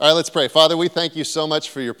All right, let's pray. Father, we thank you so much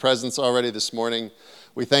for your presence already this morning.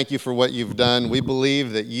 We thank you for what you've done. We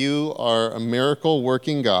believe that you are a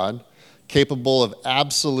miracle-working God, capable of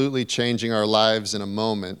absolutely changing our lives in a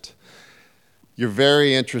moment. You're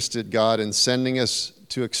very interested, God, in sending us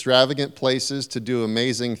to extravagant places to do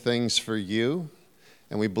amazing things for you.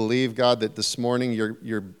 And we believe, God, that this morning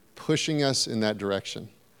you're pushing us in that direction.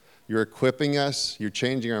 You're equipping us. You're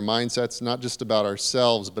changing our mindsets, not just about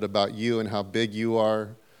ourselves, but about you and how big you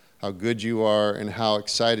are, how good you are, and how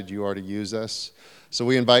excited you are to use us. So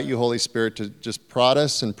we invite you, Holy Spirit, to just prod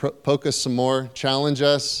us and poke us some more, challenge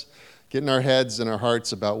us, get in our heads and our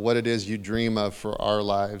hearts about what it is you dream of for our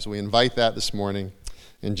lives. We invite that this morning.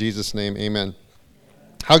 In Jesus' name, amen.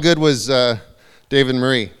 How good was David and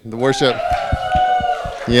Marie, the worship?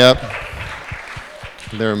 Yep.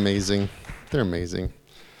 They're amazing. They're amazing.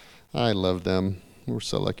 I love them. We're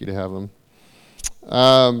so lucky to have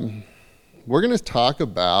them. We're going to talk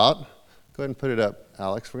about, go ahead and put it up,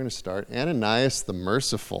 Alex. We're going to start Ananias the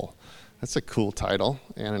Merciful. That's a cool title,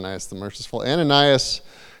 Ananias the Merciful. Ananias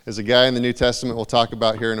is a guy in the New Testament we'll talk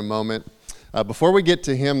about here in a moment. Before we get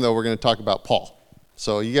to him, though, we're going to talk about Paul.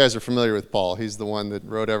 So you guys are familiar with Paul. He's the one that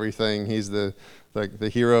wrote everything. He's the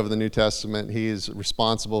hero of the New Testament. He is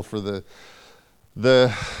responsible for the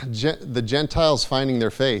Gentiles finding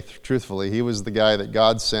their faith, truthfully. He was the guy that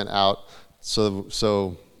God sent out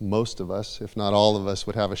so most of us, if not all of us,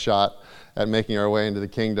 would have a shot at making our way into the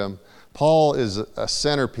kingdom. Paul is a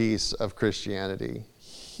centerpiece of Christianity.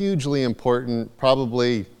 Hugely important,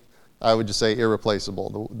 probably, I would just say,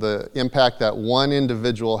 irreplaceable. The impact that one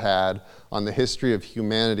individual had on the history of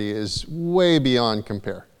humanity is way beyond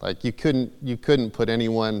compare. Like you couldn't put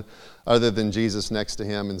anyone other than Jesus next to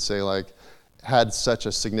him and say, like, had such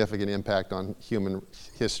a significant impact on human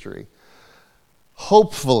history.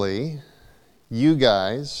 Hopefully, you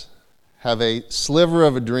guys have a sliver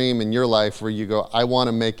of a dream in your life where you go, I want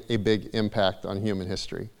to make a big impact on human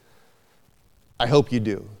history. I hope you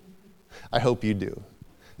do. I hope you do.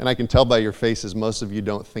 And I can tell by your faces, most of you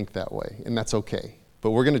don't think that way, and that's okay.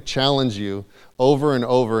 But we're going to challenge you over and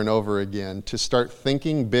over and over again to start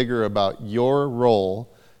thinking bigger about your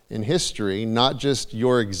role in history, not just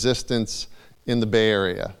your existence in the Bay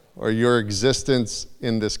Area or your existence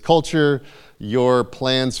in this culture, your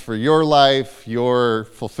plans for your life, your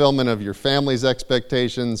fulfillment of your family's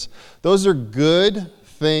expectations. Those are good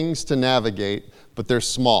things to navigate, but they're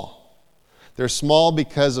small. They're small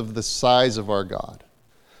because of the size of our God.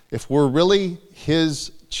 If we're really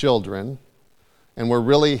his children and we're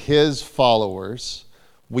really his followers,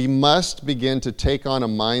 we must begin to take on a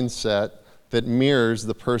mindset that mirrors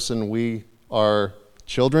the person we are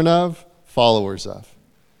children of, followers of.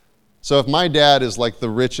 So if my dad is like the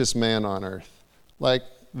richest man on earth, like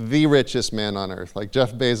the richest man on earth, like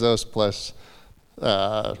Jeff Bezos plus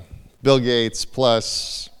Bill Gates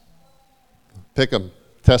plus, pick 'em,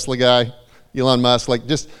 Tesla guy, Elon Musk, like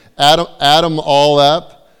just add them all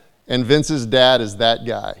up, and Vince's dad is that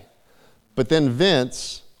guy. But then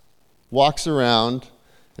Vince walks around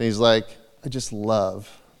and he's like, I just love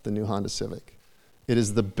the new Honda Civic. It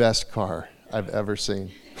is the best car I've ever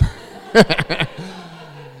seen.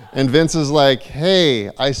 And Vince is like, hey,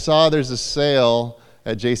 I saw there's a sale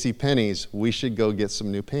at JCPenney's. We should go get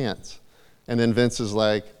some new pants. And then Vince is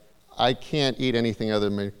like, I can't eat anything other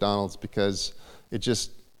than McDonald's because it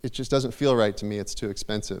just doesn't feel right to me. It's too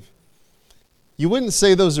expensive. You wouldn't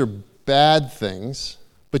say those are bad things,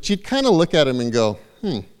 but you'd kind of look at him and go,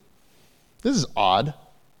 this is odd.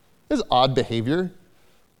 This is odd behavior.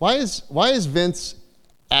 Why is Vince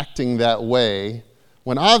acting that way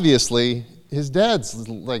when obviously his dad's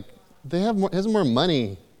like, has more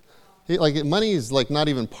money. Money is like not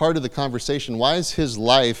even part of the conversation. Why is his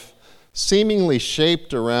life seemingly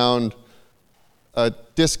shaped around a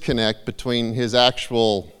disconnect between his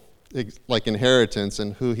actual inheritance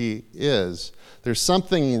and who he is? There's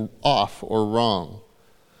something off or wrong.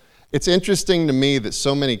 It's interesting to me that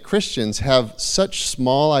so many Christians have such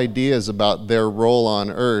small ideas about their role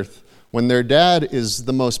on earth when their dad is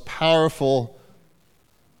the most powerful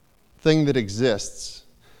thing that exists.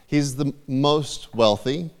 He's the most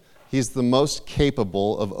wealthy. He's the most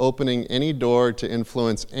capable of opening any door to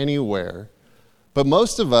influence anywhere. But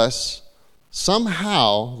most of us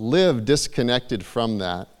somehow live disconnected from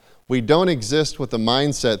that. We don't exist with the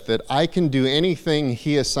mindset that I can do anything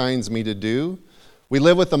he assigns me to do. We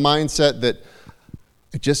live with the mindset that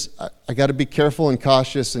I got to be careful and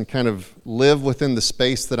cautious and kind of live within the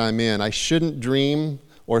space that I'm in. I shouldn't dream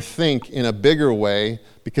or think in a bigger way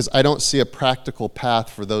because I don't see a practical path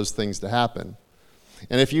for those things to happen.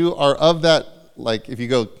 And if you are of that like, if you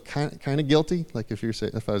go kind of guilty, like if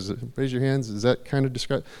I was, raise your hands, is that kind of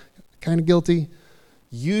describe, kind of guilty?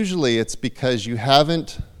 Usually it's because you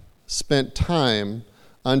haven't spent time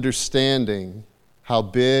understanding how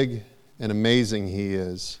big and amazing he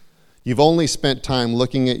is. You've only spent time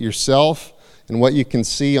looking at yourself and what you can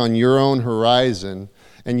see on your own horizon,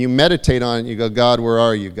 and you meditate on it, you go, God, where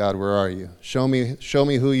are you? God, where are you? Show me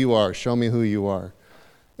who you are. Show me who you are.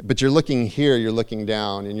 But you're looking here, you're looking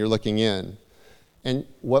down, and you're looking in. And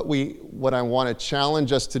what I want to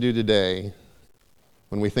challenge us to do today,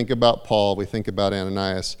 when we think about Paul, we think about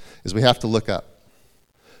Ananias, is we have to look up.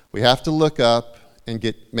 We have to look up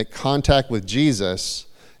and make contact with Jesus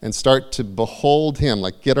and start to behold him,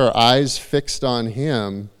 like get our eyes fixed on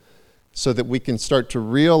him so that we can start to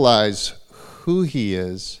realize who he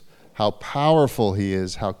is, how powerful he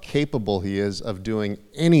is, how capable he is of doing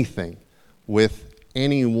anything with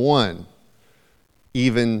anyone,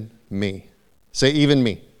 even me. Say, even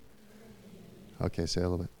me. Okay, say a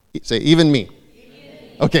little bit. Say, even me.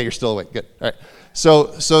 Okay, you're still awake. Good. All right. So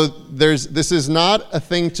this is not a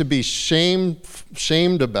thing to be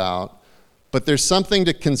shamed about, but there's something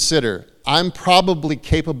to consider. I'm probably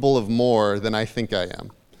capable of more than I think I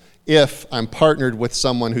am if I'm partnered with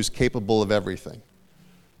someone who's capable of everything.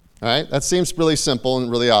 All right? That seems really simple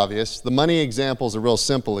and really obvious. The money example is a real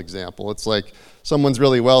simple example. It's like someone's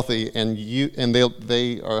really wealthy and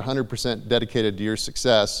they are 100% dedicated to your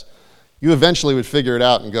success. You eventually would figure it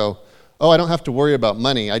out and go, oh, I don't have to worry about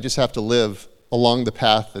money. I just have to live along the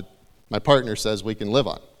path that my partner says we can live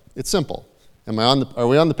on. It's simple. Are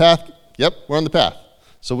we on the path? Yep, we're on the path.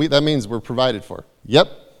 So that means we're provided for.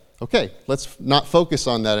 Yep. Okay, let's not focus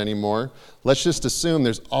on that anymore. Let's just assume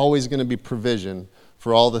there's always going to be provision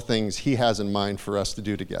for all the things he has in mind for us to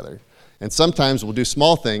do together. And sometimes we'll do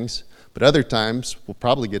small things, but other times we'll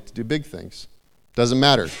probably get to do big things. Doesn't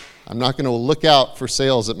matter. I'm not going to look out for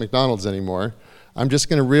sales at McDonald's anymore. I'm just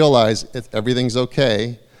going to realize everything's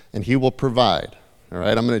okay, and he will provide. All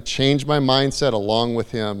right, I'm going to change my mindset along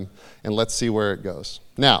with him, and let's see where it goes.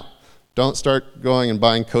 Now, don't start going and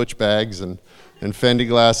buying Coach bags and Fendi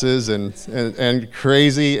glasses and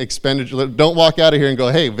crazy expenditure. Don't walk out of here and go,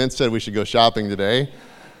 hey, Vince said we should go shopping today.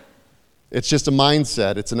 It's just a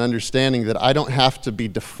mindset. It's an understanding that I don't have to be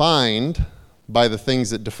defined by the things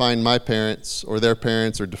that define my parents or their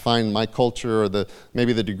parents or define my culture or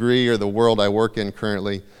maybe the degree or the world I work in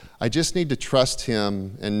currently. I just need to trust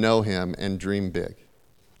him and know him and dream big.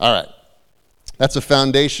 All right. That's a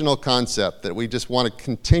foundational concept that we just want to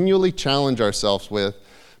continually challenge ourselves with,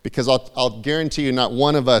 because I'll guarantee you not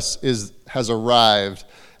one of us has arrived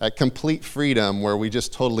at complete freedom where we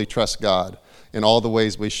just totally trust God in all the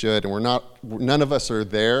ways we should, and none of us are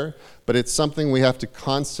there, but it's something we have to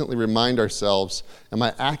constantly remind ourselves, am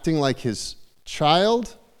I acting like his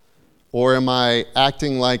child, or am I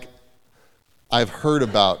acting like I've heard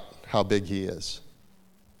about how big he is?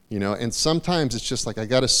 You know, and sometimes it's just like I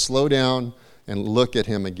got to slow down and look at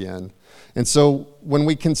him again. And so when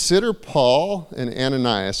we consider Paul and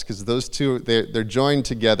Ananias, because those two, they're joined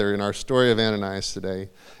together in our story of Ananias today,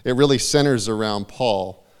 it really centers around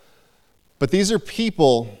Paul. But these are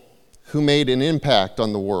people who made an impact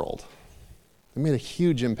on the world. They made a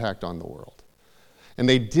huge impact on the world. And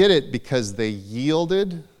they did it because they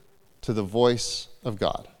yielded to the voice of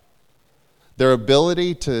God. Their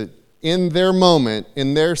ability to, in their moment,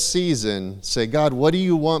 in their season, say, God, what do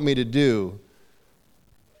you want me to do?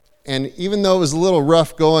 And even though it was a little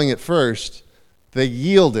rough going at first, they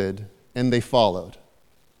yielded and they followed.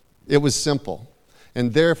 It was simple.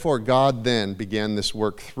 And therefore, God then began this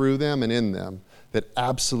work through them and in them that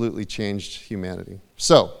absolutely changed humanity.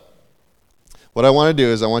 So, what I want to do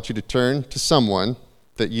is I want you to turn to someone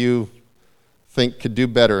that you think could do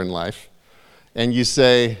better in life, and you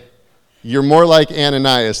say, you're more like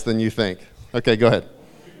Ananias than you think. Okay, go ahead.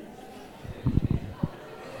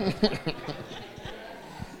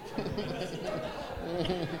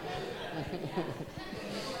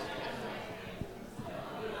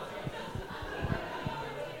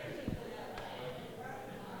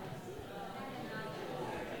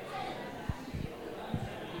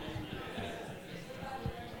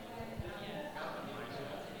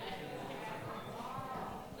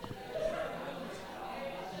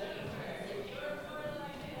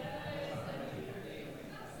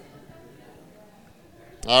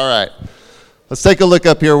 All right, let's take a look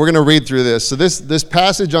up here. We're going to read through this. So this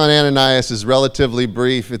passage on Ananias is relatively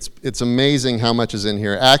brief. It's amazing how much is in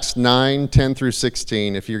here. Acts 9, 10 through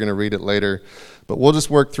 16, if you're going to read it later. But we'll just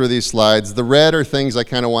work through these slides. The red are things I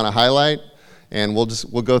kind of want to highlight, and we'll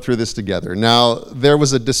go through this together. Now, there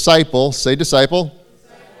was a disciple, say disciple,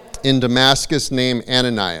 in Damascus named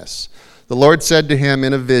Ananias. The Lord said to him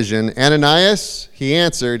in a vision, Ananias, he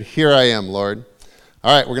answered, Here I am, Lord.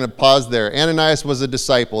 All right, we're going to pause there. Ananias was a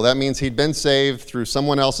disciple. That means he'd been saved through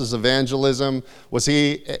someone else's evangelism. Was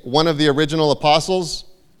he one of the original apostles?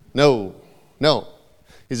 No.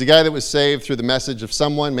 He's a guy that was saved through the message of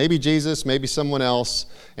someone, maybe Jesus, maybe someone else,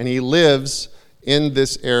 and he lives in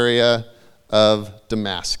this area of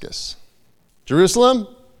Damascus. Jerusalem?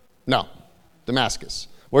 No. Damascus.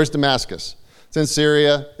 Where's Damascus? It's in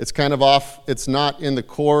Syria. It's kind of off. It's not in the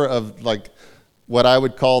core of like what I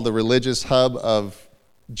would call the religious hub of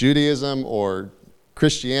Judaism or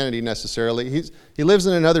Christianity necessarily. He lives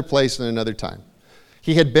in another place in another time.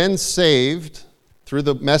 He had been saved through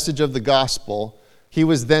the message of the gospel. He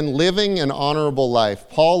was then living an honorable life.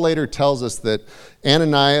 Paul later tells us that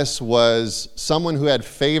Ananias was someone who had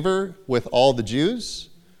favor with all the Jews,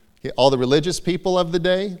 all the religious people of the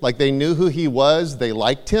day. Like they knew who he was, they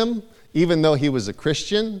liked him, even though he was a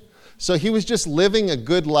Christian. So he was just living a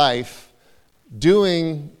good life,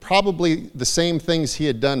 doing probably the same things he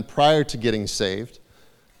had done prior to getting saved.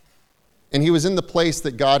 And he was in the place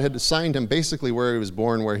that God had assigned him, basically where he was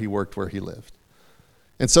born, where he worked, where he lived.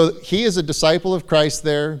 And so he is a disciple of Christ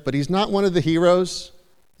there, but he's not one of the heroes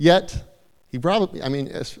yet.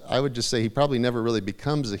 I would just say he probably never really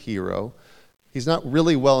becomes a hero. He's not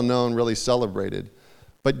really well known, really celebrated.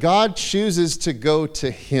 But God chooses to go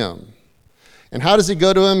to him. And how does he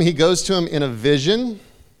go to him? He goes to him in a vision.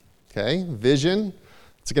 Okay, vision.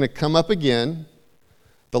 It's going to come up again.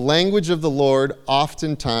 The language of the Lord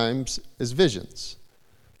oftentimes is visions.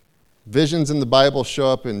 Visions in the Bible show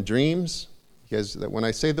up in dreams. Because when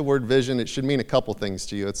I say the word vision, it should mean a couple things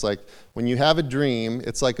to you. It's like when you have a dream,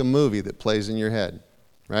 it's like a movie that plays in your head,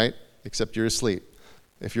 right? Except you're asleep.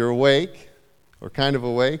 If you're awake, or kind of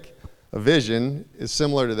awake, a vision is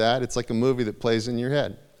similar to that. It's like a movie that plays in your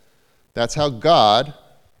head. That's how God,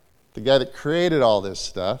 the guy that created all this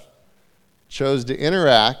stuff, chose to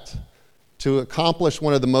interact to accomplish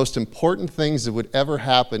one of the most important things that would ever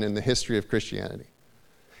happen in the history of Christianity.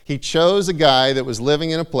 He chose a guy that was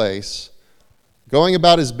living in a place, going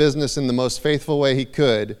about his business in the most faithful way he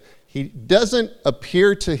could. He doesn't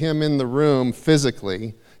appear to him in the room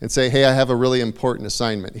physically and say, hey, I have a really important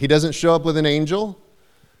assignment. He doesn't show up with an angel.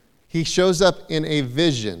 He shows up in a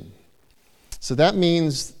vision. So that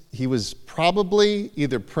means he was probably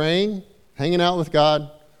either praying, hanging out with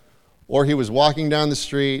God, or he was walking down the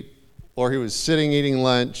street, or he was sitting eating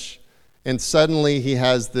lunch, and suddenly he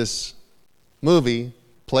has this movie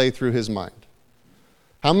play through his mind.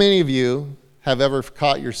 How many of you have ever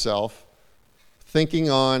caught yourself thinking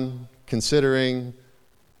on, considering,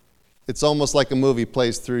 it's almost like a movie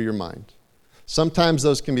plays through your mind? Sometimes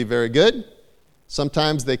those can be very good,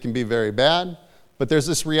 sometimes they can be very bad, but there's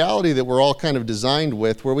this reality that we're all kind of designed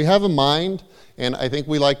with where we have a mind, and I think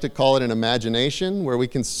we like to call it an imagination, where we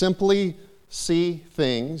can simply see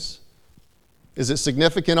things. Is it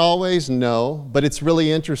significant always? No, but it's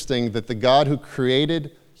really interesting that the God who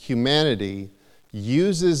created humanity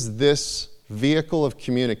uses this vehicle of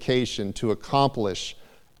communication to accomplish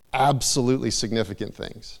absolutely significant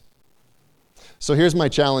things. So here's my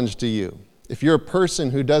challenge to you. If you're a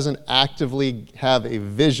person who doesn't actively have a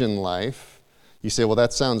vision life, you say, well,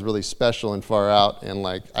 that sounds really special and far out, and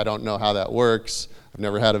like, I don't know how that works. I've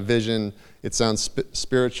never had a vision. It sounds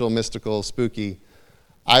spiritual, mystical, spooky.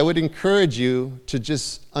 I would encourage you to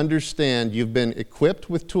just understand you've been equipped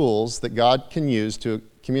with tools that God can use to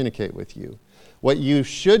communicate with you. What you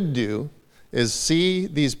should do is see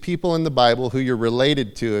these people in the Bible who you're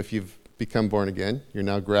related to if you've become born again. You're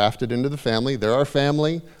now grafted into the family. They're our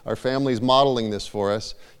family. Our family's modeling this for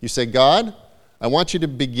us. You say, God, I want you to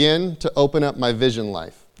begin to open up my vision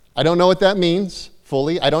life. I don't know what that means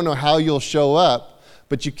fully. I don't know how you'll show up,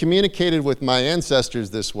 but you communicated with my ancestors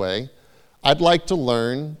this way. I'd like to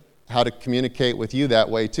learn how to communicate with you that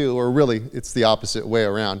way too, or really, it's the opposite way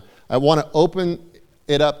around. I want to open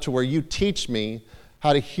it up to where you teach me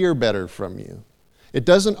how to hear better from you. It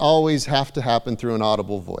doesn't always have to happen through an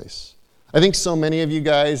audible voice. I think so many of you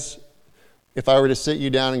guys, if I were to sit you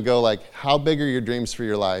down and go like, how big are your dreams for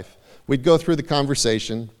your life? We'd go through the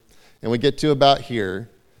conversation and we get to about here.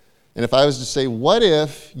 And if I was to say, what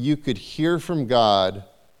if you could hear from God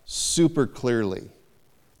super clearly?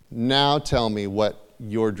 Now tell me what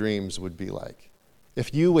your dreams would be like.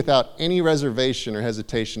 If you, without any reservation or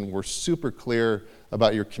hesitation, were super clear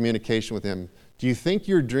about your communication with him, do you think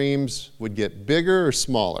your dreams would get bigger or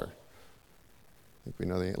smaller? I think we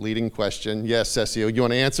know the leading question. Yes, Cecile, you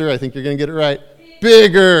want to answer? I think you're going to get it right.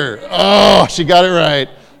 Bigger. Oh, she got it right.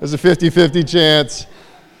 There's a 50-50 chance.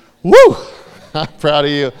 Woo! I'm proud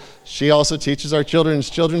of you. She also teaches our children's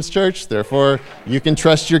church. Therefore, you can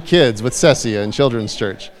trust your kids with Cecia in children's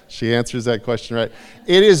church. She answers that question right.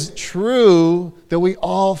 It is true that we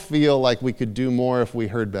all feel like we could do more if we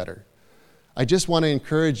heard better. I just want to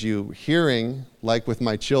encourage you, hearing, like with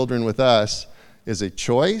my children with us, is a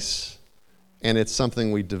choice, and it's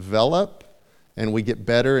something we develop, and we get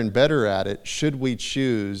better and better at it should we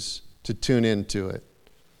choose to tune into it.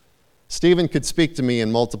 Stephen could speak to me in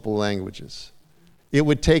multiple languages. It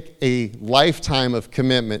would take a lifetime of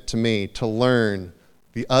commitment to me to learn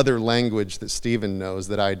the other language that Stephen knows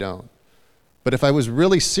that I don't. But if I was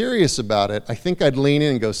really serious about it, I think I'd lean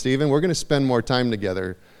in and go, Stephen, we're going to spend more time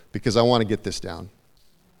together because I want to get this down.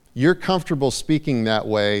 You're comfortable speaking that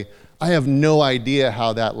way. I have no idea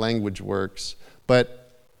how that language works, but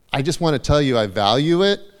I just want to tell you I value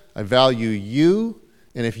it. I value you.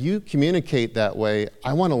 And if you communicate that way,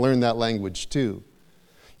 I want to learn that language too.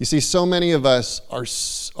 You see, so many of us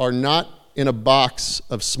are not in a box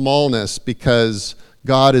of smallness because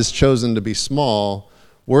God has chosen to be small.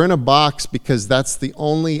 We're in a box because that's the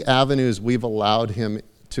only avenues we've allowed him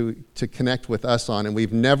to connect with us on. And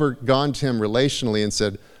we've never gone to him relationally and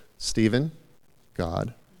said, Stephen,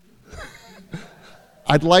 God,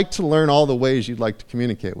 I'd like to learn all the ways you'd like to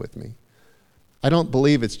communicate with me. I don't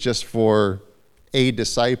believe it's just for a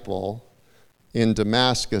disciple in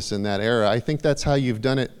Damascus in that era. I think that's how you've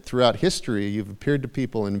done it throughout history. You've appeared to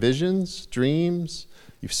people in visions, dreams.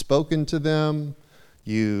 You've spoken to them.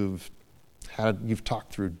 You've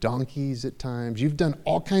talked through donkeys at times. You've done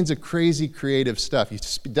all kinds of crazy creative stuff. You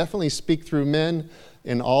definitely speak through men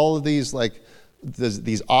in all of these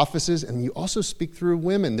these offices, and you also speak through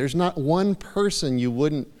women. There's not one person you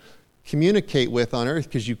wouldn't communicate with on earth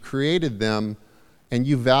because you created them and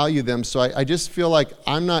you value them. So I just feel like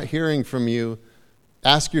I'm not hearing from you.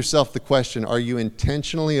 Ask yourself the question, are you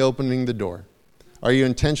intentionally opening the door? Are you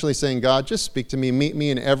intentionally saying, God, just speak to me, meet me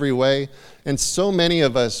in every way? And so many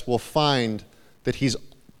of us will find that he's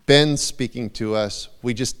been speaking to us.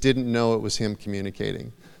 We just didn't know it was him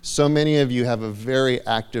communicating. So many of you have a very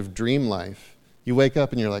active dream life. You wake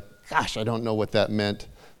up and you're like, gosh, I don't know what that meant.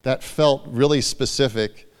 That felt really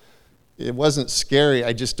specific. It wasn't scary.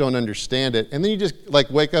 I just don't understand it. And then you just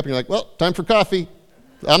wake up and you're like, well, time for coffee.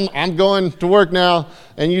 I'm going to work now.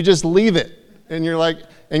 And you just leave it. And you're like,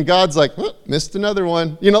 and God's like, oh, missed another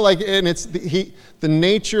one. And it's the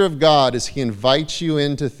nature of God is he invites you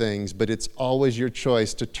into things, but it's always your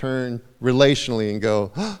choice to turn relationally and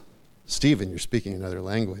go, oh, Stephen, you're speaking another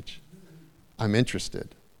language. I'm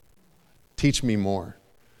interested. Teach me more.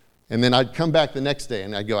 And then I'd come back the next day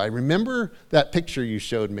and I'd go, I remember that picture you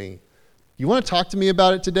showed me. You want to talk to me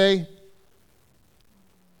about it today?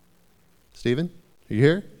 Stephen, are you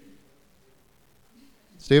here?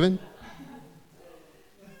 Stephen?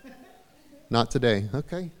 Not today.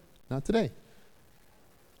 Okay, not today.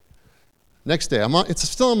 Next day, it's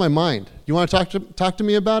still on my mind. You want to talk to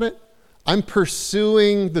me about it? I'm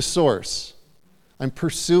pursuing the source. I'm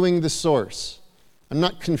pursuing the source. I'm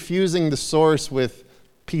not confusing the source with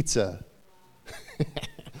pizza.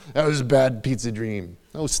 That was a bad pizza dream.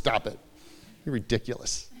 Oh, stop it. You're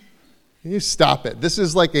ridiculous. You stop it. This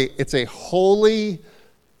is it's a holy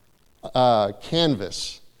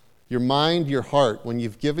canvas. Your mind, your heart, when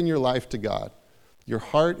you've given your life to God, your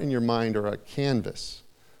heart and your mind are a canvas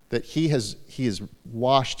that he has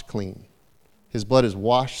washed clean. His blood has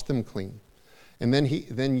washed them clean. And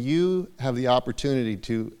then you have the opportunity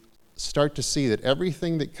to start to see that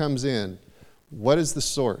everything that comes in, what is the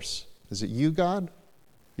source? Is it you, God?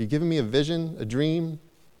 Are you giving me a vision, a dream,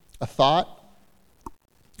 a thought?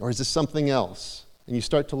 Or is this something else? And you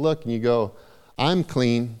start to look and you go, I'm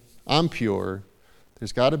clean, I'm pure.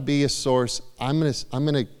 There's got to be a source. I'm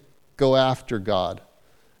going to go after God.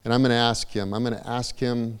 And I'm going to ask him. I'm going to ask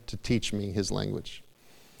him to teach me his language.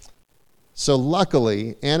 So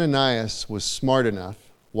luckily, Ananias was smart enough,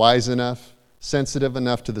 wise enough, sensitive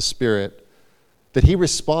enough to the Spirit, that he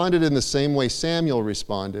responded in the same way Samuel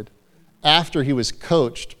responded after he was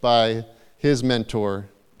coached by his mentor.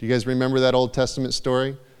 Do you guys remember that Old Testament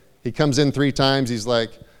story? He comes in 3 times. He's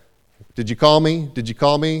like, did you call me? Did you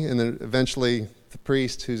call me? And then eventually the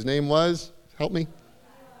priest, whose name was, help me?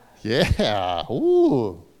 Yeah.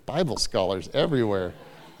 Ooh, Bible scholars everywhere.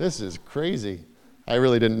 This is crazy. I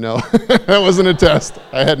really didn't know. That wasn't a test.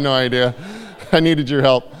 I had no idea. I needed your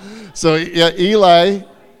help. So yeah,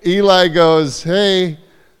 Eli goes, hey,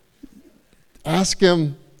 ask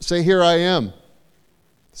him, say, here I am.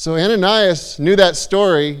 So Ananias knew that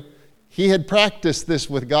story. He had practiced this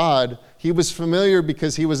with God. He was familiar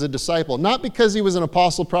because he was a disciple, not because he was an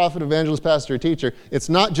apostle, prophet, evangelist, pastor, or teacher. It's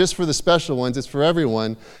not just for the special ones, it's for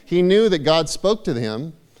everyone. He knew that God spoke to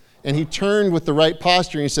him, And he turned with the right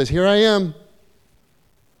posture and he says, here I am.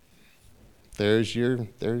 There's your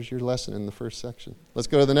lesson in the first section. Let's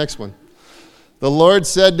go to the next one. The Lord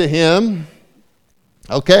said to him,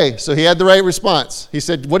 okay, so he had the right response. He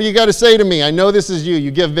said, what do you got to say to me? I know this is you.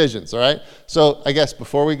 You give visions, all right? So I guess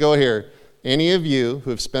before we go here, any of you who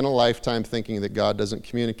have spent a lifetime thinking that God doesn't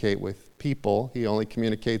communicate with people, he only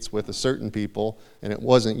communicates with a certain people, and it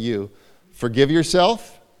wasn't you, forgive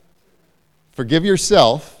yourself. Forgive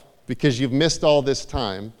yourself because you've missed all this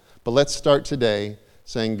time. But let's start today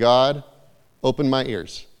saying, God, open my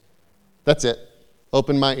ears. That's it.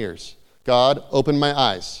 Open my ears. God, open my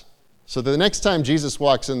eyes. So the next time Jesus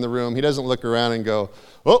walks in the room, he doesn't look around and go,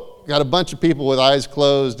 oh, got a bunch of people with eyes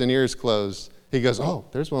closed and ears closed. He goes, oh,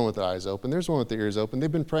 there's one with the eyes open. There's one with the ears open.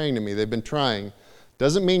 They've been praying to me. They've been trying.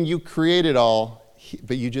 Doesn't mean you create it all,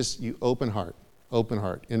 but you open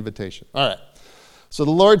heart, invitation. All right. So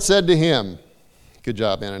the Lord said to him, good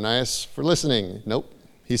job, Ananias, for listening. Nope.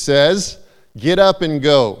 He says, get up and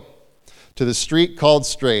go to the street called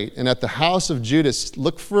Straight, and at the house of Judas,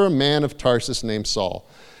 look for a man of Tarsus named Saul.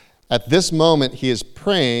 At this moment, he is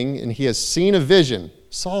praying, and he has seen a vision.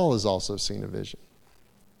 Saul has also seen a vision.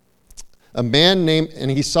 And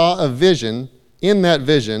he saw a vision. In that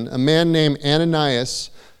vision, a man named Ananias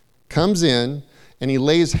comes in, and he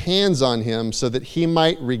lays hands on him so that he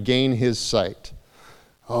might regain his sight.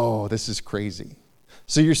 Oh, this is crazy.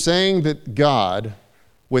 So you're saying that God,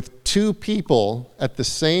 with two people at the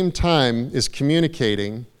same time, is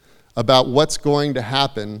communicating about what's going to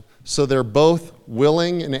happen so they're both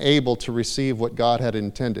willing and able to receive what God had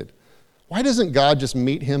intended. Why doesn't God just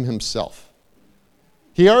meet him himself?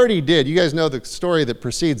 He already did. You guys know the story that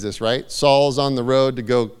precedes this, right? Saul's on the road to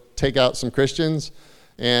go take out some Christians,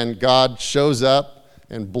 and God shows up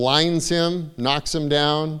and blinds him, knocks him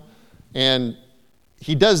down, and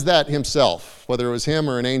he does that himself, whether it was him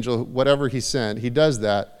or an angel, whatever he sent, he does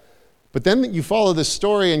that. But then you follow this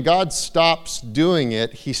story and God stops doing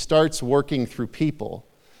it. He starts working through people.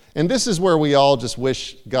 And this is where we all just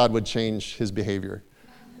wish God would change his behavior.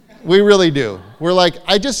 We really do. We're like,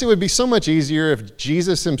 it would be so much easier if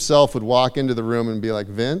Jesus himself would walk into the room and be like,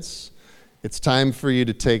 Vince, it's time for you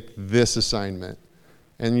to take this assignment.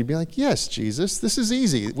 And you'd be like, yes, Jesus, this is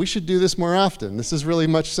easy. We should do this more often. This is really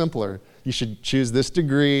much simpler. You should choose this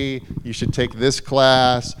degree. You should take this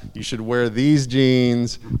class. You should wear these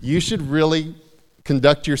jeans. You should really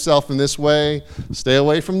conduct yourself in this way. Stay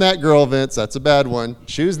away from that girl, Vince. That's a bad one.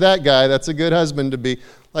 Choose that guy. That's a good husband to be.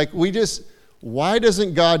 Why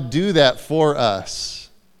doesn't God do that for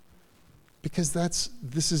us? Because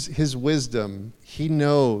this is his wisdom. He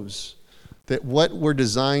knows that what we're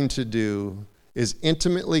designed to do is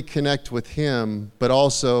intimately connect with him, but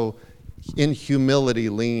also in humility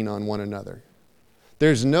lean on one another.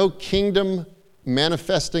 There's no kingdom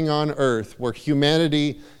manifesting on earth where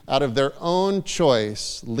humanity, out of their own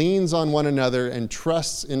choice, leans on one another and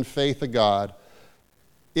trusts in faith of God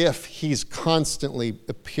if he's constantly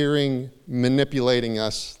appearing, manipulating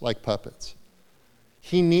us like puppets.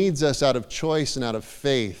 He needs us out of choice and out of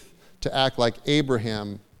faith to act like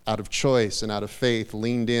Abraham, out of choice and out of faith,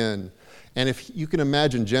 leaned in. And if you can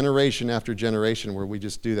imagine generation after generation where we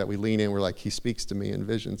just do that, we lean in, we're like, he speaks to me in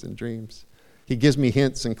visions and dreams. He gives me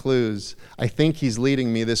hints and clues. I think he's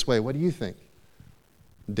leading me this way. What do you think?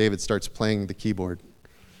 David starts playing the keyboard.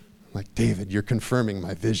 I'm like, David, you're confirming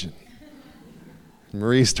my vision.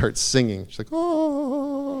 Marie starts singing. She's like,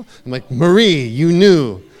 oh. I'm like, Marie, you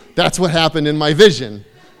knew. That's what happened in my vision.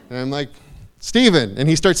 And I'm like, Stephen. And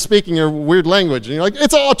he starts speaking a weird language. And you're like,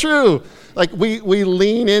 it's all true. Like we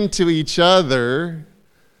lean into each other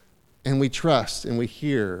and we trust and we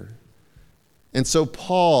hear. And so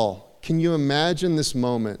Paul, can you imagine this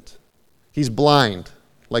moment? He's blind,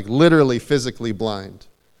 like literally physically blind.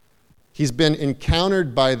 He's been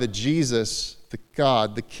encountered by the Jesus, the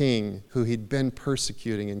God, the King, who he'd been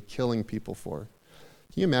persecuting and killing people for.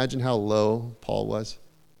 Can you imagine how low Paul was?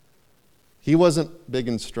 He wasn't big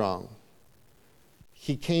and strong.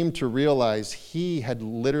 He came to realize he had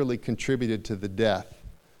literally contributed to the death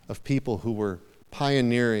of people who were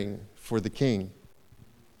pioneering for the King.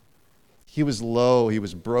 He was low, he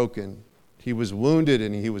was broken, he was wounded,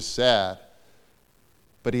 and he was sad.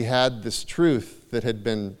 But he had this truth that had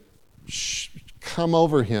been come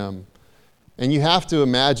over him. And you have to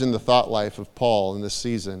imagine the thought life of Paul in this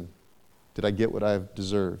season. Did I get what I've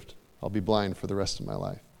deserved? I'll be blind for the rest of my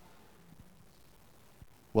life.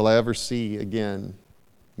 Will I ever see again?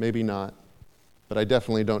 Maybe not, but I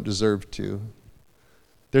definitely don't deserve to.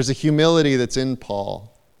 There's a humility that's in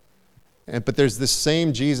Paul, but there's this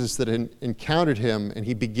same Jesus that encountered him, and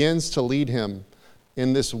he begins to lead him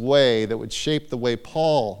in this way that would shape the way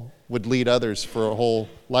Paul would lead others for a whole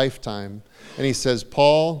lifetime. And he says,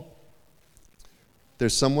 Paul,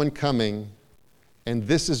 there's someone coming, and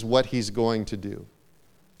this is what he's going to do.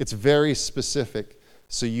 It's very specific,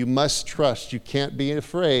 so you must trust. You can't be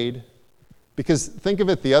afraid, because think of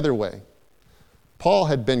it the other way. Paul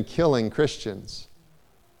had been killing Christians.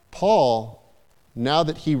 Paul, now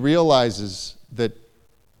that he realizes that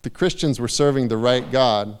the Christians were serving the right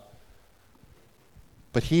God,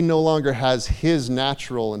 but he no longer has his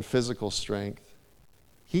natural and physical strength,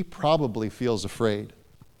 he probably feels afraid.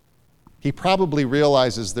 He probably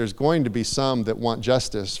realizes there's going to be some that want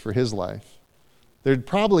justice for his life. There'd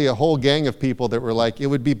probably a whole gang of people that were like, it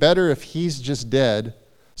would be better if he's just dead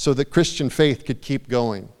so that Christian faith could keep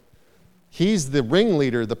going. He's the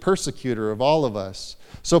ringleader, the persecutor of all of us.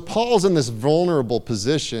 So Paul's in this vulnerable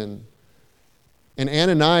position, and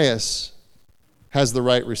Ananias has the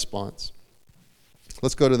right response.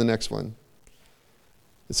 Let's go to the next one.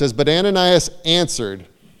 It says, but Ananias answered.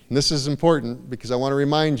 And this is important because I want to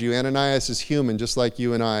remind you, Ananias is human just like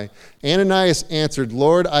you and I. Ananias answered,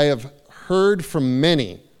 Lord, I have heard from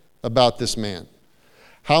many about this man.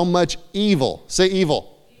 How much evil, say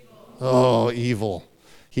evil. Oh, evil.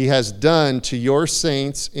 He has done to your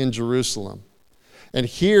saints in Jerusalem. And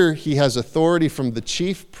here he has authority from the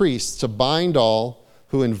chief priests to bind all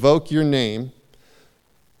who invoke your name.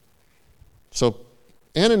 So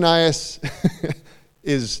Ananias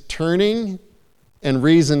is turning and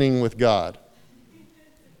reasoning with God.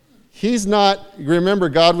 He's not, remember,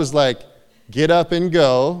 God was like, get up and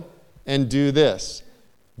go and do this.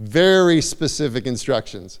 Very specific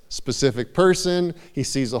instructions. Specific person, he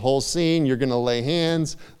sees a whole scene, you're going to lay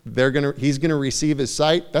hands, he's going to receive his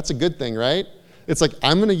sight. That's a good thing, right? It's like,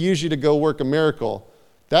 I'm going to use you to go work a miracle.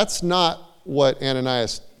 That's not what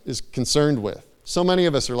Ananias is concerned with. So many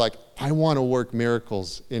of us are like, I want to work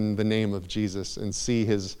miracles in the name of Jesus and see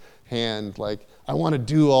his hand. Like, I want to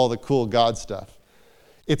do all the cool God stuff.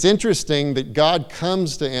 It's interesting that God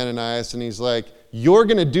comes to Ananias and he's like, you're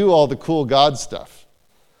going to do all the cool God stuff.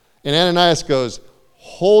 And Ananias goes,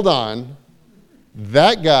 hold on,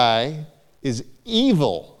 that guy is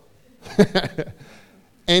evil.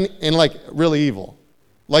 and like really evil.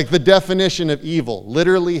 Like the definition of evil,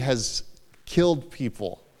 literally has killed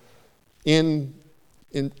people.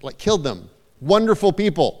 Killed them. Wonderful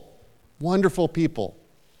people. Wonderful people.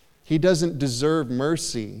 He doesn't deserve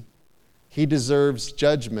mercy. He deserves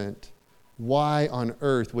judgment. Why on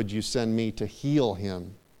earth would you send me to heal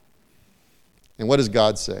him? And what does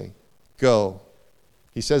God say? Go.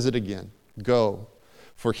 He says it again. Go.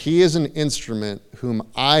 For he is an instrument whom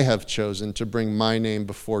I have chosen to bring my name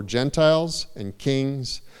before Gentiles and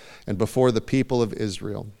kings and before the people of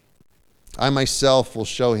Israel. I myself will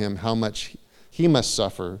show him how much he must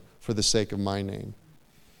suffer for the sake of my name.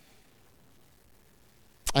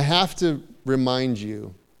 I have to remind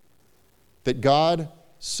you that God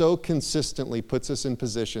so consistently puts us in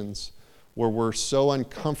positions where we're so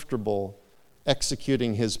uncomfortable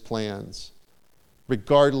executing his plans,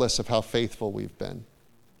 regardless of how faithful we've been.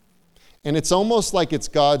 And it's almost like it's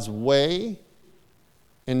God's way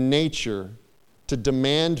and nature to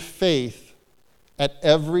demand faith at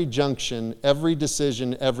every junction, every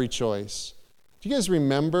decision, every choice. Do you guys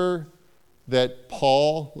remember that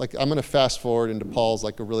Paul, I'm going to fast forward into Paul's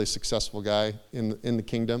a really successful guy in the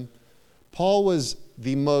kingdom. Paul was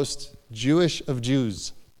the most Jewish of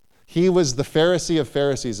Jews. He was the Pharisee of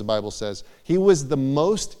Pharisees, the Bible says. He was the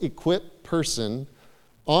most equipped person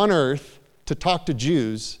on earth to talk to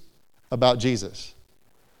Jews about Jesus.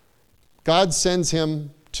 God sends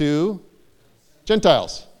him to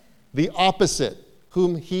Gentiles, the opposite,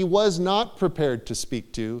 whom he was not prepared to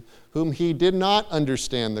speak to, whom he did not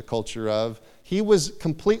understand the culture of. He was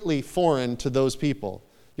completely foreign to those people.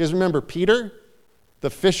 You guys remember Peter, the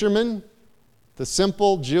fisherman, the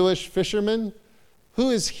simple Jewish fisherman? Who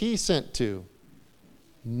is he sent to?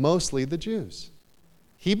 Mostly the Jews.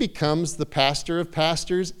 He becomes the pastor of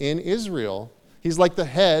pastors in Israel. He's like the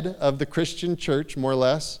head of the Christian church, more or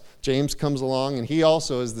less. James comes along, and he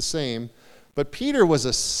also is the same. But Peter was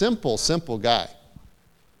a simple guy.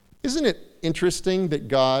 Isn't it interesting that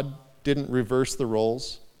God didn't reverse the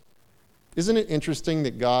roles? Isn't it interesting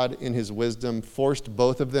that God, in his wisdom, forced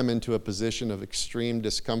both of them into a position of extreme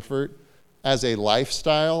discomfort as a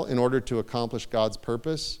lifestyle in order to accomplish God's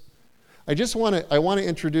purpose? I want to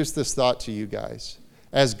introduce this thought to you guys.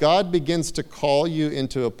 As God begins to call you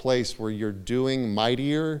into a place where you're doing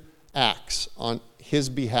mightier acts on his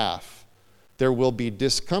behalf, there will be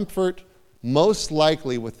discomfort, most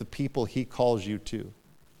likely with the people he calls you to.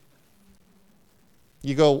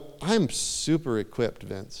 You go, I'm super equipped,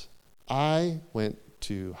 Vince. I went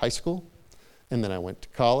to high school, and then I went to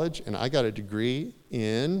college, and I got a degree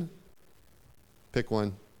in, pick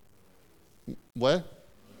one. What?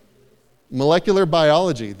 Molecular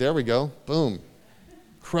biology. There we go. Boom.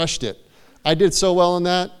 Crushed it. I did so well in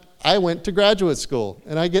that, I went to graduate school,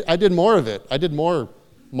 and I did more of it. I did more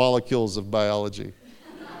molecules of biology.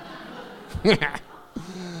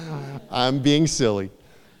 I'm being silly.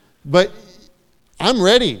 But I'm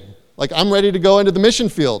ready. Like, I'm ready to go into the mission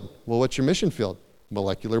field. Well, what's your mission field?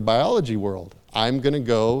 Molecular biology world. I'm going to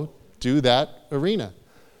go do that arena.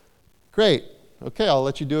 Great. Okay, I'll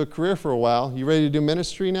let you do a career for a while. You ready to do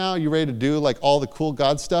ministry now? You ready to do like all the cool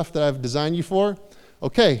God stuff that I've designed you for?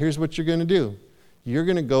 Okay, here's what you're going to do. You're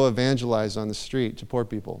going to go evangelize on the street to poor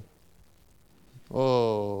people.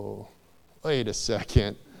 Oh, wait a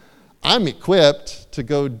second. I'm equipped to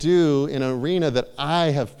go do an arena that I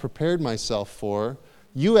have prepared myself for.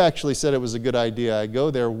 You actually said it was a good idea. I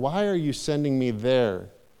go there. Why are you sending me there?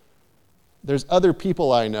 There's other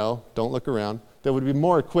people I know, don't look around, that would be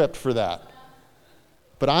more equipped for that.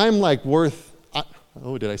 But I'm like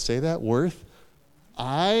did I say that?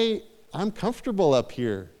 I'm comfortable up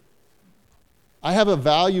here. I have a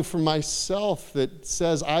value for myself that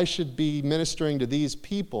says I should be ministering to these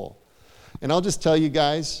people. And I'll just tell you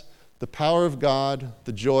guys, the power of God,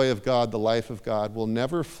 the joy of God, the life of God will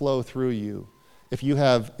never flow through you if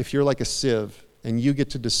you're like a sieve and you get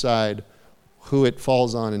to decide who it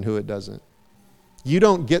falls on and who it doesn't. You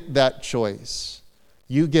don't get that choice.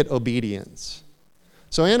 You get obedience.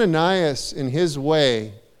 So Ananias, in his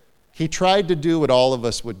way, he tried to do what all of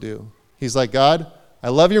us would do. He's like, God, I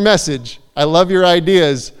love your message. I love your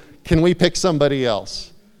ideas. Can we pick somebody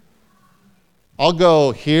else? I'll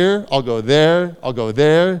go here. I'll go there. I'll go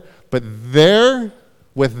there. But there,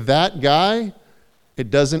 with that guy, it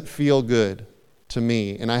doesn't feel good to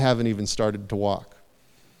me, and I haven't even started to walk.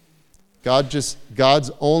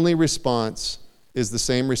 God's only response is the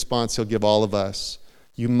same response he'll give all of us.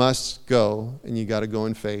 You must go, and you got to go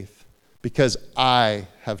in faith, because I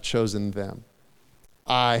have chosen them.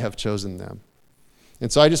 I have chosen them.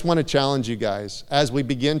 And so I just want to challenge you guys, as we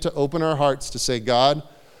begin to open our hearts to say, God,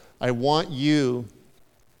 I want you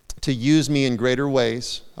to use me in greater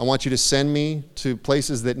ways. I want you to send me to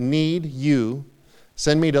places that need you.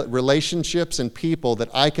 Send me to relationships and people that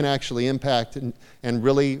I can actually impact and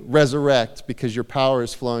really resurrect because your power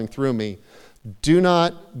is flowing through me. Do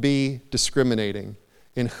not be discriminating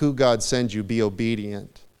in who God sends you. Be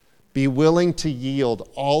obedient. Be willing to yield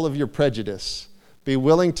all of your prejudice. Be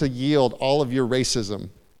willing to yield all of your racism.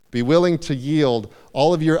 Be willing to yield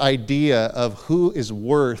all of your idea of who is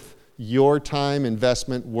worth your time,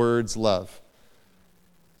 investment, words, love.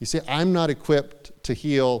 You see, I'm not equipped to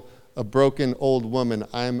heal a broken old woman.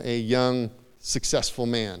 I'm a young, successful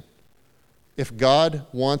man. If God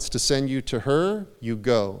wants to send you to her, you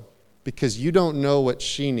go, because you don't know what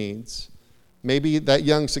she needs. Maybe that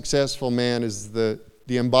young, successful man is the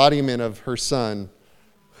embodiment of her son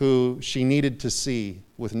who she needed to see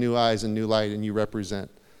with new eyes and new light, and you represent.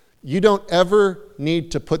 You don't ever need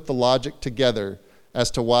to put the logic together as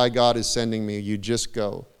to why God is sending me. You just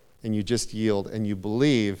go, and you just yield, and you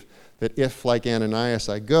believe that if, like Ananias,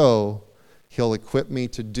 I go, he'll equip me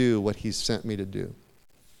to do what he's sent me to do.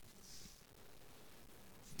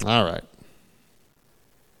 All right.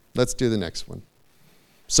 Let's do the next one.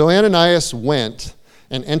 So Ananias went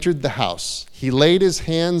and entered the house. He laid his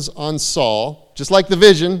hands on Saul, just like the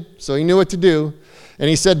vision, so he knew what to do. And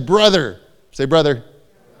he said, brother, say brother.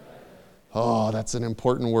 Oh, that's an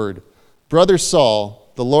important word. Brother Saul,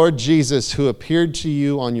 the Lord Jesus, who appeared to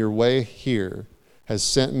you on your way here, has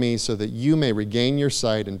sent me so that you may regain your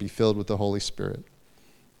sight and be filled with the Holy Spirit.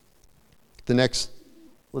 Let's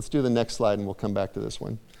do the next slide and we'll come back to this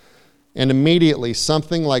one. And immediately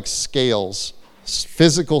something like scales,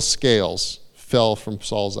 physical scales, fell from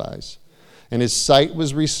Saul's eyes. And his sight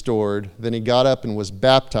was restored. Then he got up and was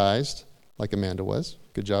baptized, like Amanda was.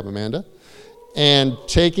 Good job, Amanda. And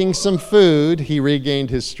taking some food, he regained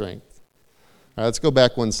his strength. All right, let's go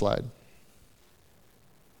back one slide.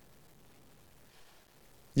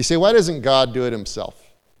 You say, why doesn't God do it himself?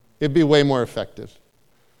 It'd be way more effective.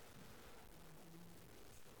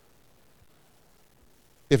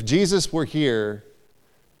 If Jesus were here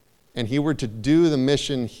and he were to do the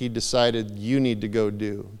mission he decided you need to go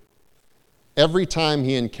do, every time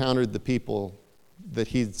he encountered the people that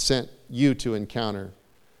he sent you to encounter,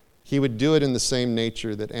 he would do it in the same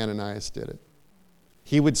nature that Ananias did it.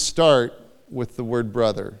 He would start with the word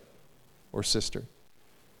brother or sister.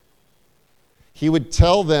 He would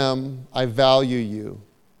tell them, I value you.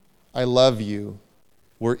 I love you.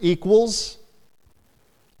 We're equals.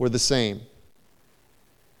 We're the same.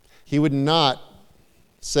 he would not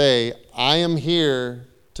say, I am here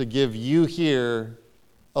to give you here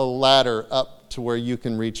a ladder up to where you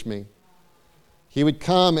can reach me. He would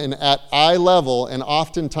come and at eye level, and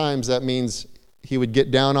oftentimes that means he would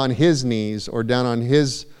get down on his knees or down on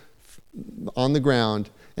the ground,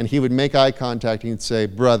 and he would make eye contact and he'd say,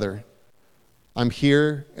 brother, I'm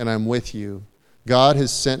here and I'm with you. God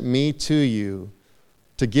has sent me to you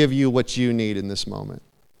to give you what you need in this moment.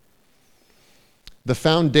 The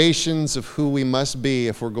foundations of who we must be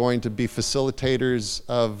if we're going to be facilitators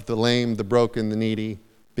of the lame, the broken, the needy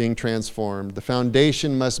being transformed. The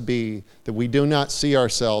foundation must be that we do not see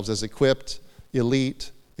ourselves as equipped,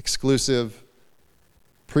 elite, exclusive,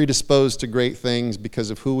 predisposed to great things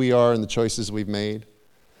because of who we are and the choices we've made.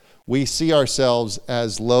 We see ourselves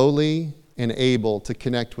as lowly and able to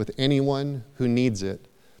connect with anyone who needs it,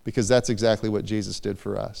 because that's exactly what Jesus did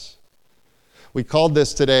for us. We called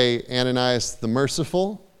this today Ananias the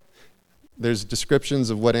Merciful. There's descriptions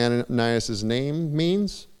of what Ananias' name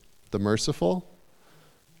means, the Merciful.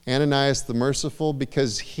 Ananias the Merciful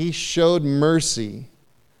because he showed mercy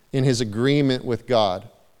in his agreement with God.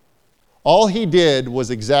 All he did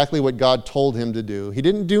was exactly what God told him to do. He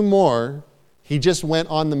didn't do more. He just went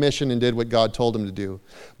on the mission and did what God told him to do.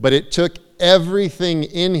 But it took everything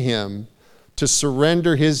in him to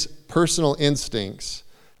surrender his personal instincts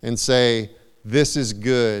and say, this is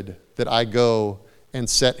good that I go and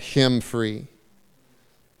set him free.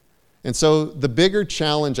 And so the bigger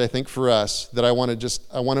challenge, I think, for us that I want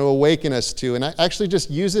to awaken us to, and I actually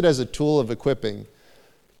just use it as a tool of equipping.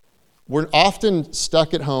 We're often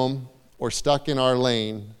stuck at home or stuck in our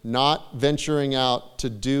lane, not venturing out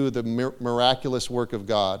to do the miraculous work of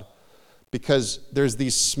God, because there's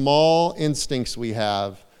these small instincts we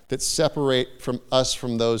have that separate from us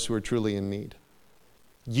from those who are truly in need.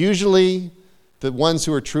 Usually, the ones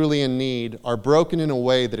who are truly in need are broken in a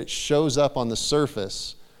way that it shows up on the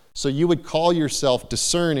surface. So you would call yourself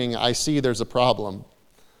discerning, I see there's a problem.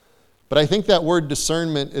 But I think that word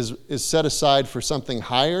discernment is set aside for something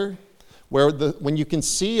higher, where when you can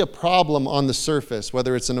see a problem on the surface,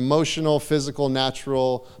 whether it's an emotional, physical,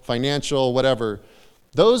 natural, financial, whatever,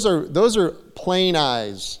 those are plain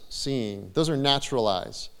eyes seeing. Those are natural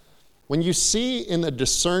eyes. When you see in a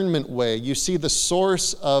discernment way, you see the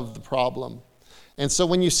source of the problem. And so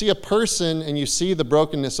when you see a person and you see the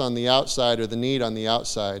brokenness on the outside or the need on the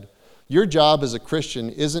outside, your job as a Christian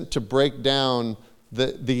isn't to break down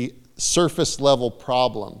the surface level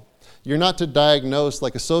problem. You're not to diagnose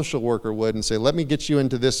like a social worker would and say, let me get you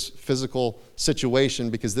into this physical situation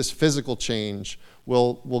because this physical change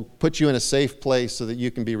will put you in a safe place so that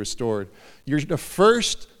you can be restored. You're to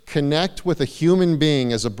first connect with a human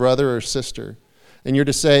being as a brother or sister. And you're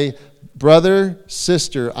to say, brother,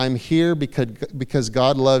 sister, I'm here because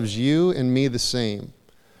God loves you and me the same.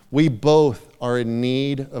 We both are in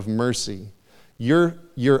need of mercy. You're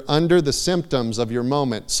under the symptoms of your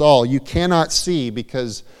moment. Saul, you cannot see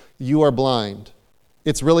because you are blind.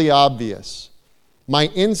 It's really obvious. My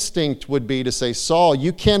instinct would be to say, Saul,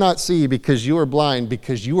 you cannot see because you are blind,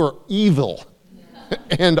 because you are evil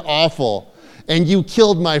and awful, and you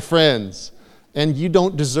killed my friends. And you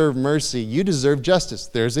don't deserve mercy. You deserve justice.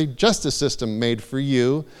 There's a justice system made for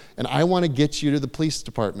you, and I want to get you to the police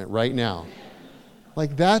department right now.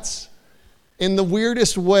 Like that's, in the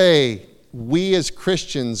weirdest way, we as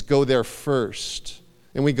Christians go there first.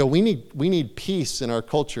 And we go, we need peace in our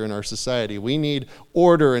culture, in our society. We need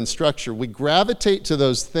order and structure. We gravitate to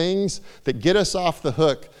those things that get us off the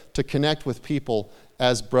hook to connect with people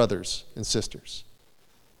as brothers and sisters.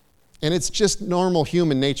 And it's just normal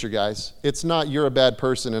human nature, guys. It's not you're a bad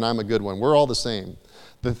person and I'm a good one. We're all the same.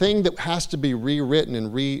 The thing that has to be rewritten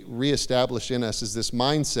and reestablished in us is this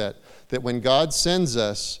mindset that when God sends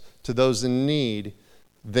us to those in need,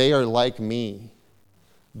 they are like me.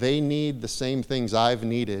 They need the same things I've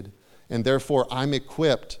needed, and therefore I'm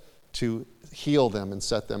equipped to heal them and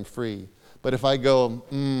set them free. But if I go,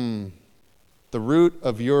 the root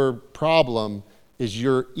of your problem is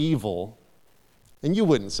your evil, and you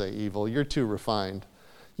wouldn't say evil, you're too refined.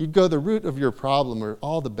 You'd go, the root of your problem are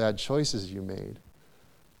all the bad choices you made.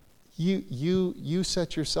 You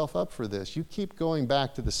set yourself up for this. You keep going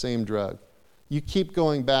back to the same drug. You keep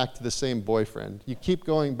going back to the same boyfriend. You keep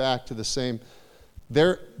going back to the same.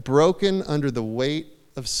 They're broken under the weight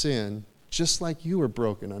of sin, just like you were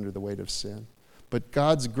broken under the weight of sin. But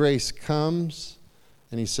God's grace comes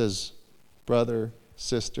and he says, brother,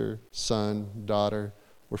 sister, son, daughter,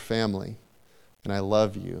 we're family. And I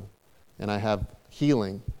love you, and I have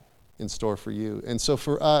healing in store for you. And so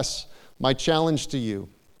for us, my challenge to you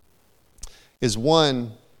is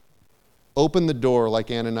one, open the door like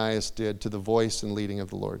Ananias did to the voice and leading of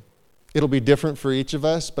the Lord. It'll be different for each of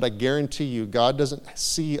us, but I guarantee you, God doesn't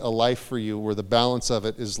see a life for you where the balance of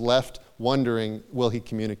it is left wondering, will he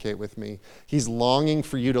communicate with me? He's longing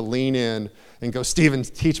for you to lean in and go, Stephen,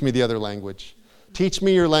 teach me the other language. Teach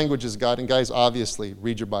me your languages, God. And guys, obviously,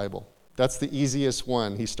 read your Bible. That's the easiest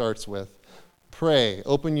one he starts with. Pray,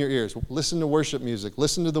 open your ears, listen to worship music,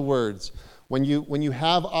 listen to the words. When you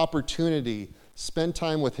have opportunity, spend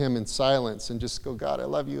time with him in silence and just go, God, I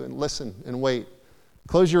love you, and listen and wait.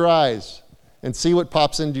 Close your eyes and see what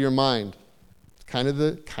pops into your mind. Kind of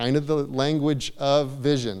the language of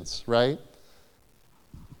visions, right?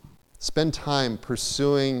 Spend time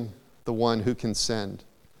pursuing the one who can send.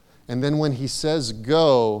 And then when he says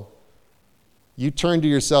go, you turn to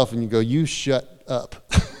yourself and you go, you shut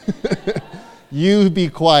up. You be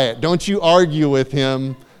quiet. Don't you argue with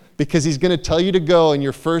him, because he's going to tell you to go, and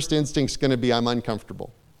your first instinct's going to be, I'm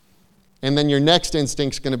uncomfortable. And then your next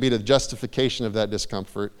instinct's going to be the justification of that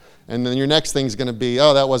discomfort. And then your next thing's going to be,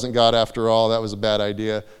 oh, that wasn't God after all. That was a bad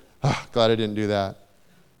idea. Oh, glad I didn't do that.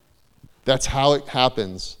 That's how it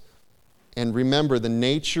happens. And remember, the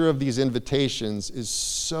nature of these invitations is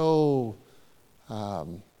so,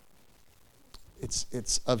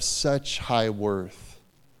 it's of such high worth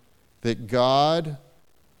that God,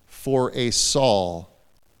 for a Saul,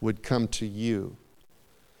 would come to you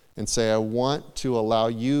and say, I want to allow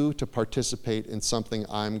you to participate in something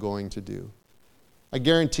I'm going to do. I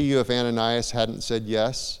guarantee you, if Ananias hadn't said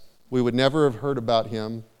yes, we would never have heard about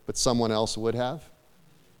him, but someone else would have.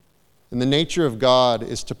 And the nature of God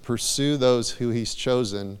is to pursue those who he's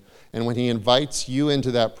chosen. And when he invites you into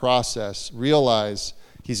that process, realize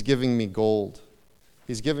he's giving me gold.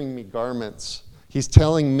 He's giving me garments. He's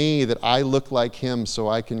telling me that I look like him so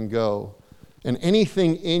I can go. And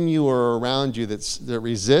anything in you or around you that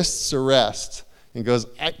resists arrest and goes,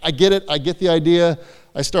 I get it, I get the idea.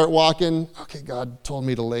 I start walking. Okay, God told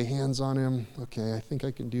me to lay hands on him. Okay, I think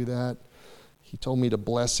I can do that. He told me to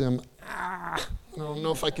bless him. I don't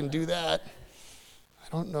know if I can do that. I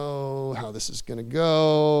don't know how this is going to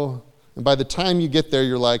go. And by the time you get there,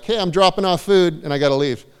 you're like, hey, I'm dropping off food and I got to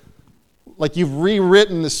leave. Like you've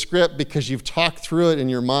rewritten the script because you've talked through it in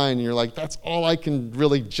your mind, and you're like, that's all I can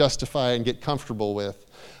really justify and get comfortable with.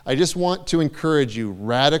 I just want to encourage you,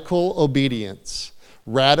 radical obedience,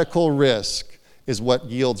 radical risk is what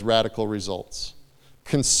yields radical results.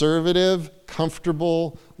 Conservative,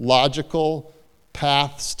 comfortable, logical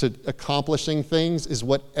paths to accomplishing things is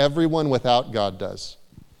what everyone without God does.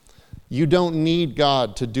 You don't need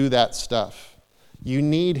God to do that stuff. You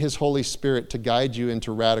need his Holy Spirit to guide you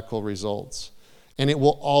into radical results. And it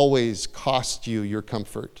will always cost you your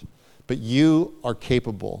comfort. But you are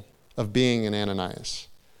capable of being an Ananias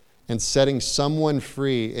and setting someone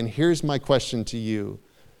free. And here's my question to you.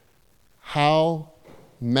 How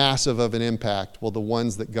massive of an impact will the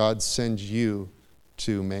ones that God sends you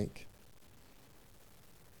to make?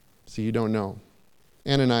 So you don't know.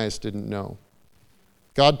 Ananias didn't know.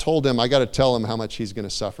 God told him, I got to tell him how much he's going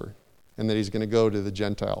to suffer, and that he's going to go to the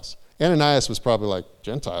Gentiles. Ananias was probably like,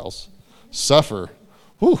 Gentiles? Suffer?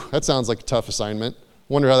 Whew, that sounds like a tough assignment.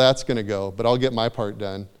 Wonder how that's going to go, but I'll get my part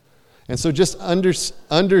done. And so just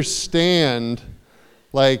understand,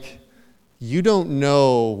 like, you don't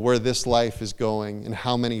know where this life is going and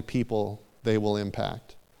how many people they will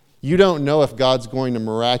impact. You don't know if God's going to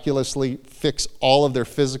miraculously fix all of their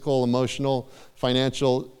physical, emotional,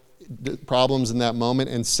 financial problems in that moment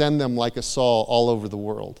and send them like a Saul all over the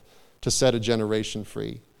world to set a generation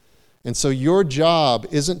free. And so your job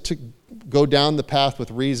isn't to go down the path with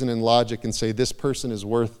reason and logic and say this person is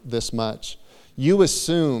worth this much. You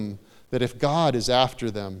assume that if God is after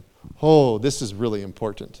them, oh, this is really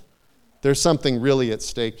important. There's something really at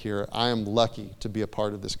stake here. I am lucky to be a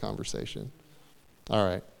part of this conversation. All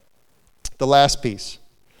right. The last piece,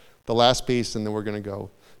 and then we're going to go.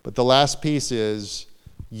 But the last piece is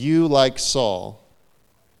you, like Saul,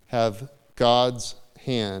 have God's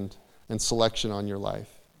hand and selection on your life.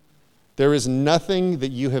 There is nothing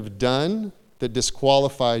that you have done that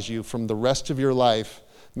disqualifies you from the rest of your life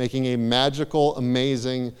making a magical,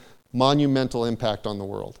 amazing, monumental impact on the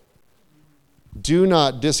world. Do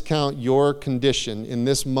not discount your condition in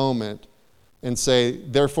this moment and say,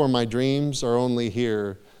 therefore my dreams are only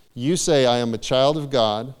here. You say, I am a child of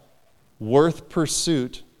God, worth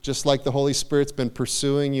pursuit, just like the Holy Spirit's been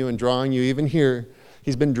pursuing you and drawing you even here.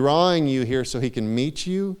 He's been drawing you here so he can meet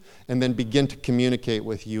you and then begin to communicate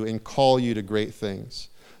with you and call you to great things.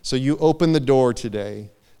 So you open the door today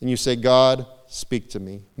and you say, God, speak to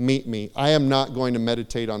me, meet me. I am not going to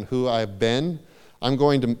meditate on who I've been. I'm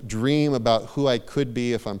going to dream about who I could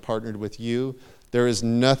be if I'm partnered with you. There is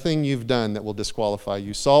nothing you've done that will disqualify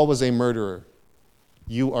you. Saul was a murderer.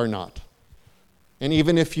 You are not. And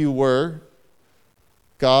even if you were,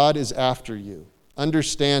 God is after you.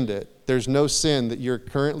 Understand it. There's no sin that you're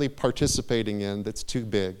currently participating in that's too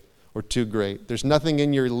big or too great. There's nothing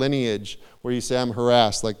in your lineage where you say, I'm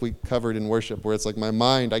harassed, like we covered in worship, where it's like my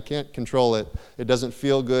mind, I can't control it. It doesn't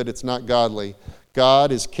feel good. It's not godly.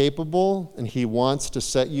 God is capable, and he wants to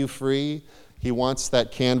set you free. He wants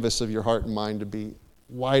that canvas of your heart and mind to be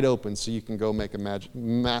wide open so you can go make a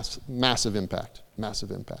massive impact.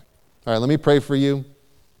 Massive impact. All right, let me pray for you.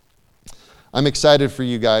 I'm excited for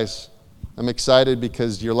you guys. I'm excited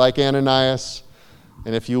because you're like Ananias,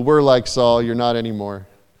 and if you were like Saul, you're not anymore.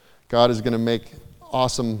 God is going to make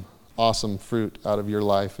awesome fruit out of your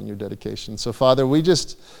life and your dedication. So, Father, we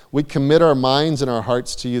commit our minds and our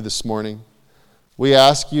hearts to you this morning. We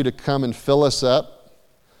ask you to come and fill us up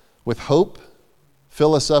with hope,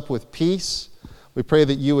 fill us up with peace. We pray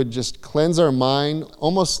that you would just cleanse our mind,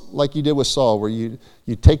 almost like you did with Saul, where you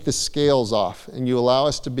take the scales off and you allow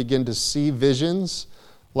us to begin to see visions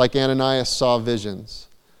like Ananias saw visions.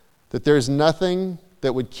 That there's nothing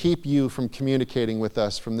that would keep you from communicating with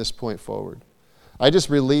us from this point forward. I just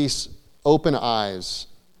release open eyes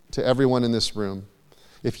to everyone in this room.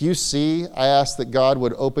 If you see, I ask that God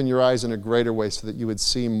would open your eyes in a greater way so that you would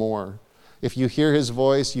see more. If you hear his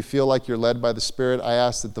voice, you feel like you're led by the Spirit, I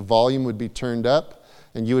ask that the volume would be turned up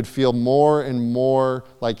and you would feel more and more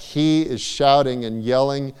like he is shouting and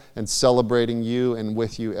yelling and celebrating you and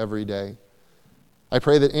with you every day. I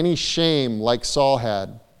pray that any shame like Saul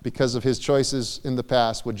had because of his choices in the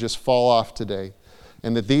past would just fall off today,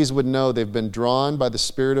 and that these would know they've been drawn by the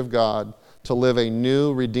Spirit of God to live a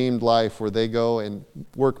new redeemed life where they go and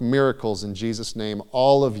work miracles in Jesus' name.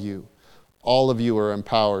 All of you are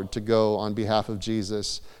empowered to go on behalf of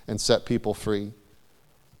Jesus and set people free.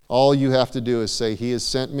 All you have to do is say, he has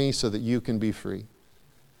sent me so that you can be free.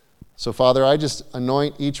 So, Father, I just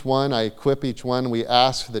anoint each one, I equip each one. We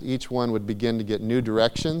ask that each one would begin to get new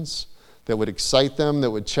directions that would excite them,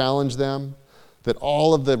 that would challenge them, that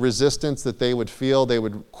all of the resistance that they would feel, they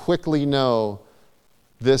would quickly know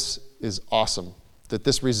this is awesome, that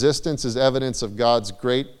this resistance is evidence of God's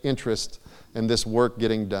great interest in this work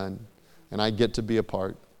getting done, and I get to be a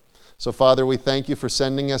part. So, Father, we thank you for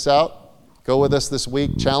sending us out. Go with us this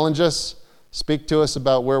week, challenge us, speak to us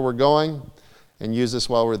about where we're going, and use us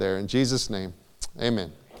while we're there. In Jesus' name,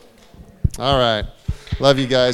 amen. All right. Love you guys.